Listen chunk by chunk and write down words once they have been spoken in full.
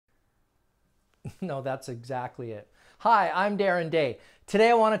No, that's exactly it. Hi, I'm Darren Day.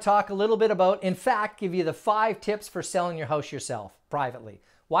 Today I want to talk a little bit about, in fact, give you the 5 tips for selling your house yourself privately.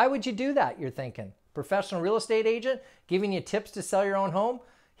 Why would you do that, you're thinking? Professional real estate agent giving you tips to sell your own home?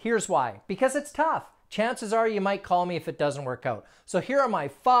 Here's why. Because it's tough. Chances are you might call me if it doesn't work out. So here are my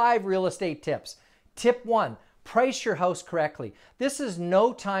 5 real estate tips. Tip 1, price your house correctly. This is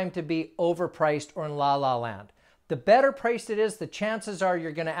no time to be overpriced or in la land. The better priced it is, the chances are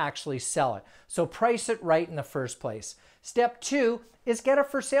you're going to actually sell it. So price it right in the first place. Step 2 is get a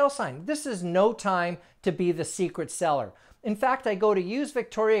for sale sign. This is no time to be the secret seller. In fact, I go to Use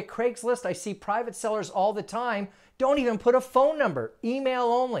Victoria, Craigslist. I see private sellers all the time. Don't even put a phone number, email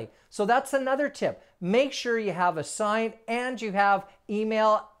only. So that's another tip. Make sure you have a sign and you have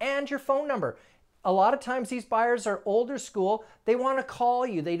email and your phone number. A lot of times these buyers are older school. They want to call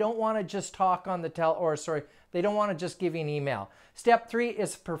you. They don't want to just talk on the they don't want to just give you an email. Step 3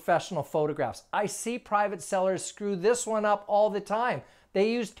 is professional photographs. I see private sellers screw this one up all the time. They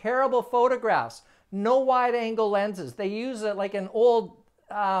use terrible photographs, no wide angle lenses. They use it like an old,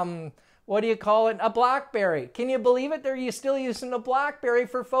 what do you call it? A BlackBerry. Can you believe it? They're still using a BlackBerry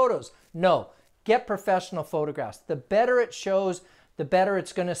for photos. No, get professional photographs. The better it shows, the better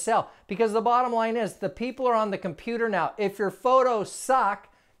it's going to sell. Because the bottom line is the people are on the computer now. If your photos suck,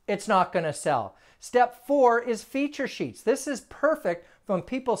 it's not going to sell. Step 4 is feature sheets. This is perfect. When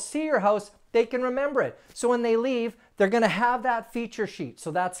people see your house, they can remember it. So when they leave, they're going to have that feature sheet.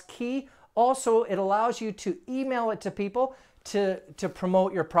 So that's key. Also, it allows you to email it to people to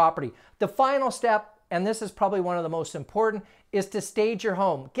promote your property. The final step, and this is probably one of the most important, is to stage your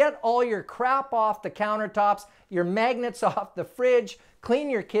home. Get all your crap off the countertops, your magnets off the fridge, clean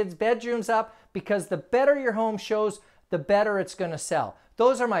your kids' bedrooms up, because the better your home shows, the better it's going to sell.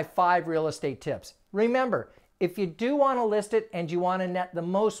 Those are my 5 real estate tips. Remember, if you do want to list it and you want to net the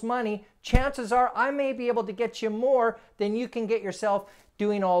most money, chances are I may be able to get you more than you can get yourself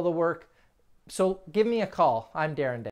doing all the work. So give me a call. I'm Darren Day.